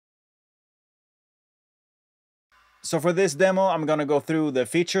So for this demo, I'm gonna go through the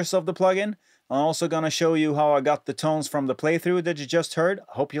features of the plugin. I'm also gonna show you how I got the tones from the playthrough that you just heard.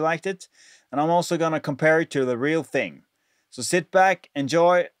 I hope you liked it. And I'm also gonna compare it to the real thing. So sit back,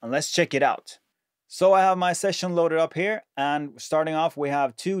 enjoy, and let's check it out. So I have my session loaded up here, and starting off we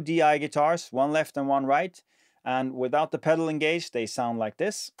have two DI guitars, one left and one right. And without the pedal engaged, they sound like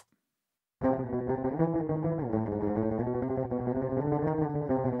this.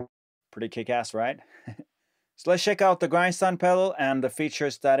 Pretty kick-ass, right? So let's check out the Grindstein pedal and the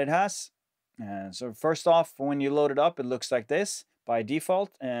features that it has. So first off, when you load it up, it looks like this by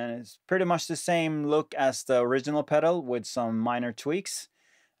default, and it's pretty much the same look as the original pedal with some minor tweaks.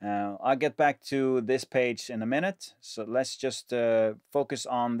 I'll get back to this page in a minute, so let's just focus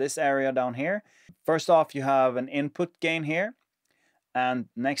on this area down here. First off, you have an input gain here, and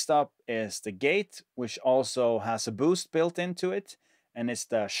next up is the gate, which also has a boost built into it, and it's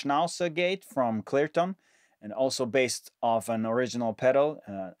the Schnauze gate from Klirrton, and also based off an original pedal,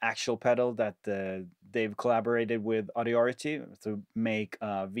 actual pedal that they've collaborated with Audiority to make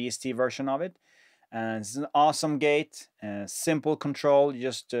a VST version of it. And it's an awesome gate, simple control. You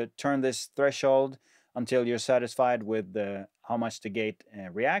just turn this threshold until you're satisfied with how much the gate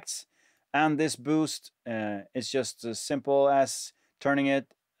reacts. And this boost is just as simple as turning it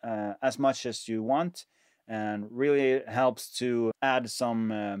as much as you want, and really helps to add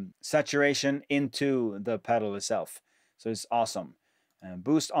some saturation into the pedal itself. So it's awesome.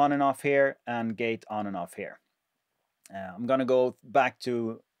 Boost on and off here, and gate on and off here. I'm gonna go back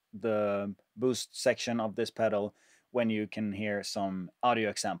to the boost section of this pedal when you can hear some audio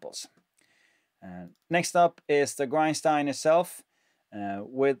examples. Next up is the Grindstein itself,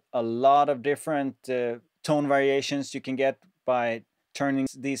 with a lot of different tone variations you can get by turning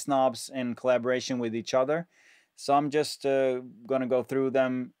these knobs in collaboration with each other. So I'm just gonna go through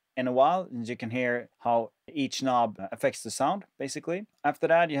them in a while, and you can hear how each knob affects the sound, basically. After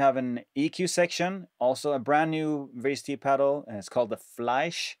that, you have an EQ section, also a brand new VST pedal, and it's called the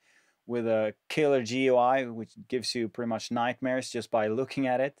Fleisch, with a killer GUI, which gives you pretty much nightmares just by looking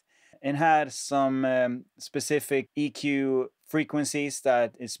at it. It had some specific EQ frequencies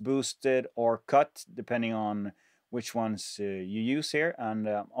that is boosted or cut depending on which ones you use here, and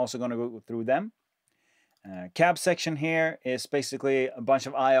I'm also going to go through them. Cab section here is basically a bunch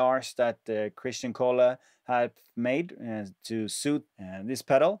of IRs that Kristian Kohle had made to suit this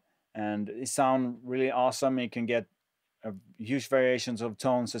pedal, and they sound really awesome. You can get huge variations of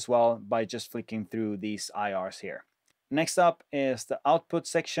tones as well by just flicking through these IRs here. Next up is the output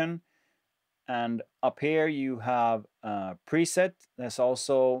section, and up here you have a preset that's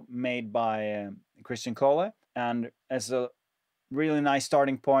also made by Kristian Kohle, and as a really nice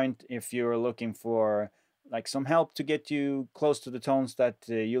starting point if you're looking for like some help to get you close to the tones that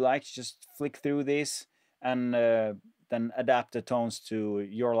you like. Just flick through these and then adapt the tones to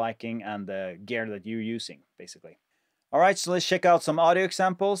your liking and the gear that you're using, basically. All right, so let's check out some audio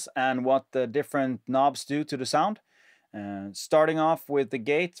examples and what the different knobs do to the sound. Starting off with the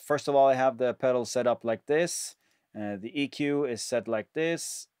gate, first of all, I have the pedal set up like this. The EQ is set like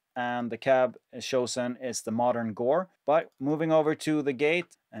this, and the cab chosen is the modern Gore. But moving over to the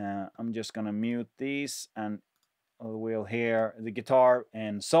gate, I'm just gonna mute these, and we'll hear the guitar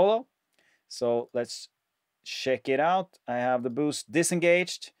in solo. So let's check it out. I have the boost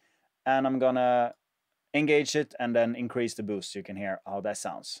disengaged, and I'm gonna engage it and then increase the boost so you can hear how that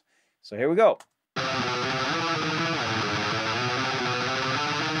sounds. So here we go.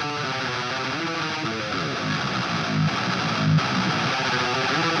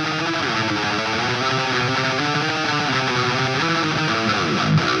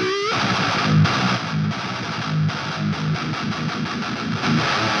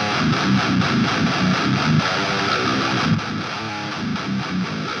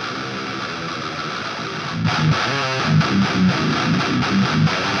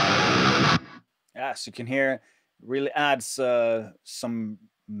 Yes, you can hear really adds some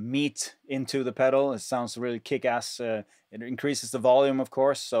meat into the pedal. It sounds really kick-ass. It increases the volume, of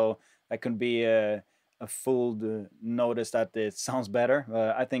course, so that could be a full notice that it sounds better.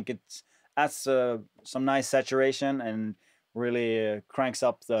 I think it adds some nice saturation and really cranks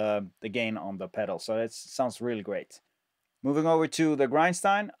up the gain on the pedal. So it sounds really great. Moving over to the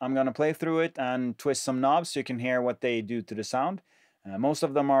Grindstein, I'm going to play through it and twist some knobs so you can hear what they do to the sound. Most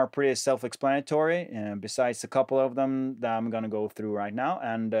of them are pretty self-explanatory, besides a couple of them that I'm going to go through right now.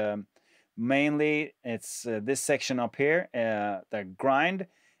 And mainly it's this section up here. The grind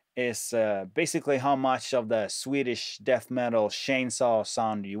is basically how much of the Swedish death metal chainsaw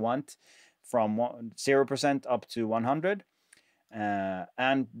sound you want, from 0% up to 100.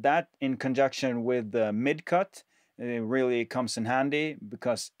 And that in conjunction with the mid cut it really comes in handy,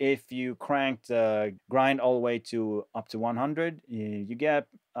 because if you crank the grind all the way to up to 100, you get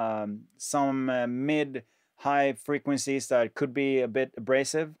some mid-high frequencies that could be a bit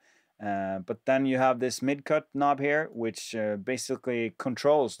abrasive. But then you have this mid-cut knob here, which basically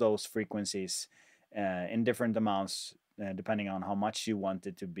controls those frequencies in different amounts, depending on how much you want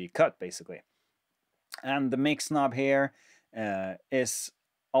it to be cut, basically. And the mix knob here is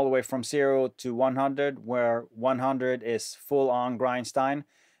all the way from 0 to 100, where 100 is full-on Grindstein.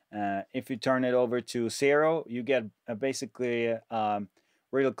 If you turn it over to 0, you get basically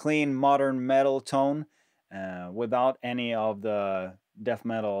real clean modern metal tone without any of the death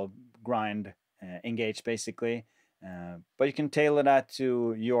metal grind engaged, basically. But you can tailor that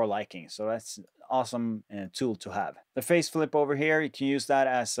to your liking, so that's an awesome tool to have. The phase flip over here, you can use that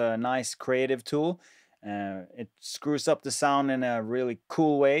as a nice creative tool. It screws up the sound in a really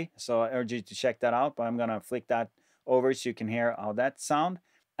cool way, so I urge you to check that out. But I'm gonna flick that over so you can hear how that sound.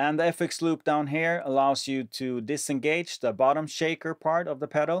 And the FX loop down here allows you to disengage the bottom shaker part of the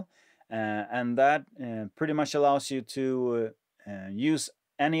pedal, and that pretty much allows you to use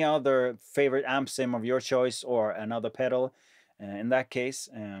any other favorite amp sim of your choice, or another pedal in that case,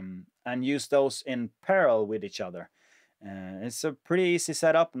 and use those in parallel with each other. It's a pretty easy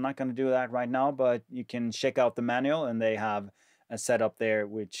setup. I'm not going to do that right now, but you can check out the manual, and they have a setup there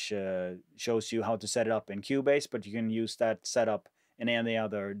which shows you how to set it up in Cubase, but you can use that setup in any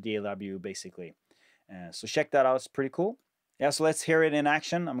other DAW, basically. So check that out, it's pretty cool. Yeah, so let's hear it in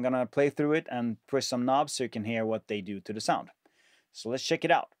action. I'm going to play through it and push some knobs so you can hear what they do to the sound. So let's check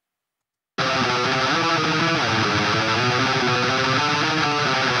it out.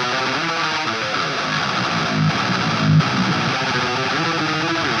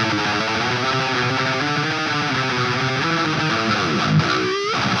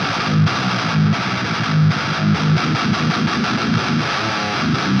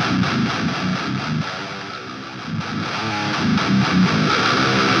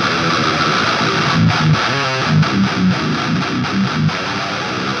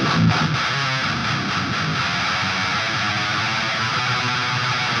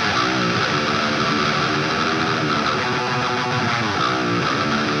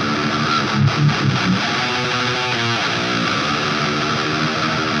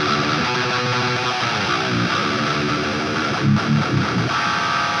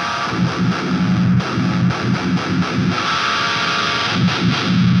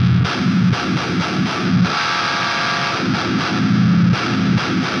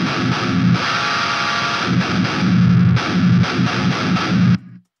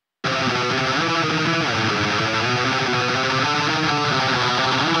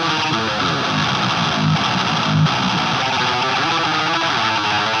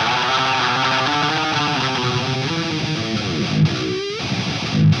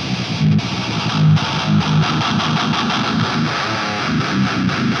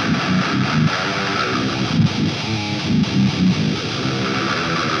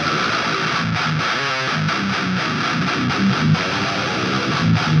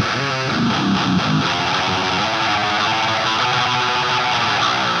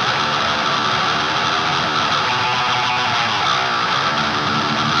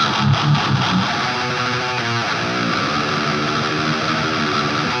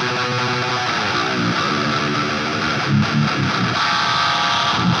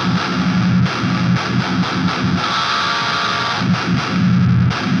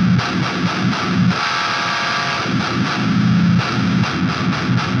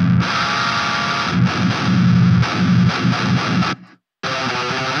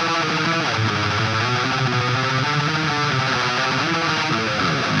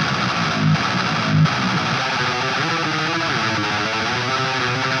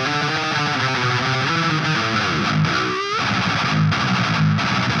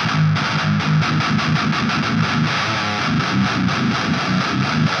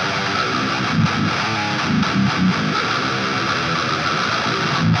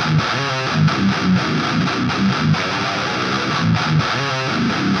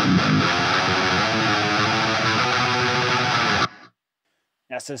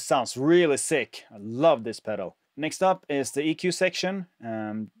 Yes, it sounds really sick. I love this pedal. Next up is the EQ section.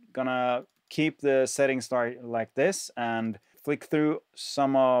 I'm gonna keep the settings like this and flick through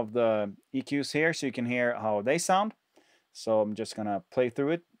some of the EQs here so you can hear how they sound. So I'm just gonna play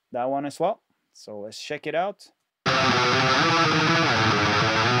through it, that one as well. So let's check it out.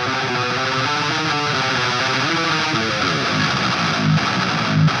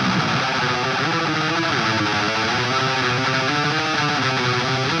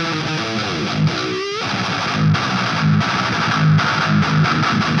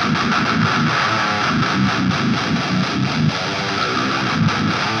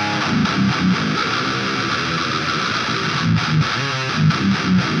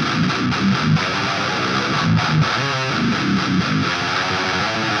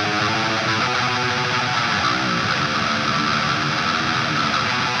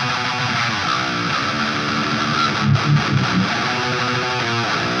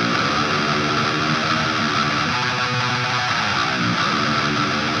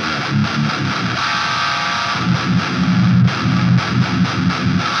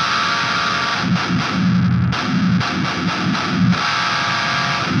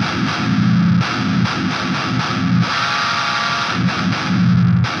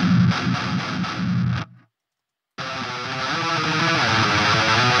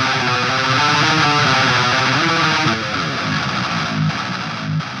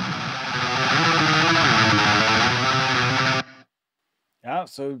 Yeah,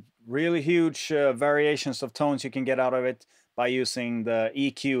 so really huge variations of tones you can get out of it by using the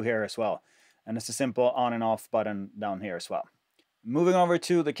EQ here as well. And it's a simple on and off button down here as well. Moving over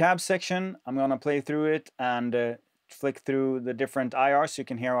to the cab section, I'm going to play through it and flick through the different IRs so you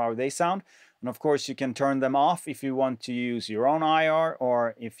can hear how they sound. And of course you can turn them off if you want to use your own IR,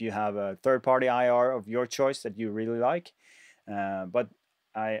 or if you have a third-party IR of your choice that you really like. But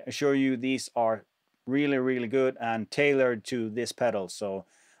I assure you these are really good and tailored to this pedal, so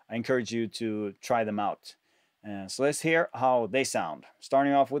I encourage you to try them out. So let's hear how they sound,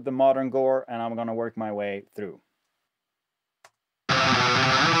 starting off with the modern gore, and I'm gonna work my way through.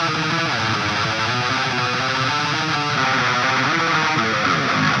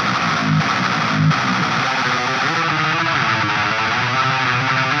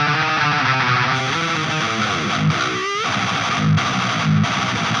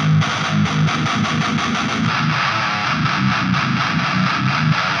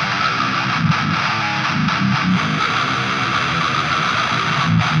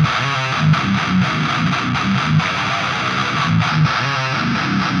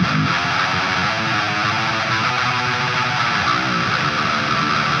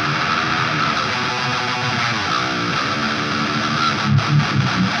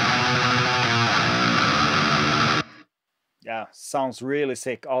 Yeah, sounds really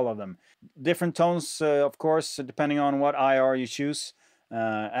sick, all of them. Different tones, of course, depending on what IR you choose.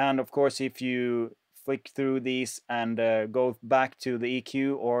 And of course, if you flick through these and go back to the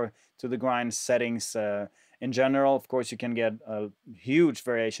EQ or to the grind settings in general, of course, you can get huge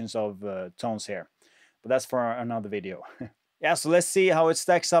variations of tones here. But that's for another video. Yeah, so let's see how it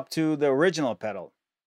stacks up to the original pedal.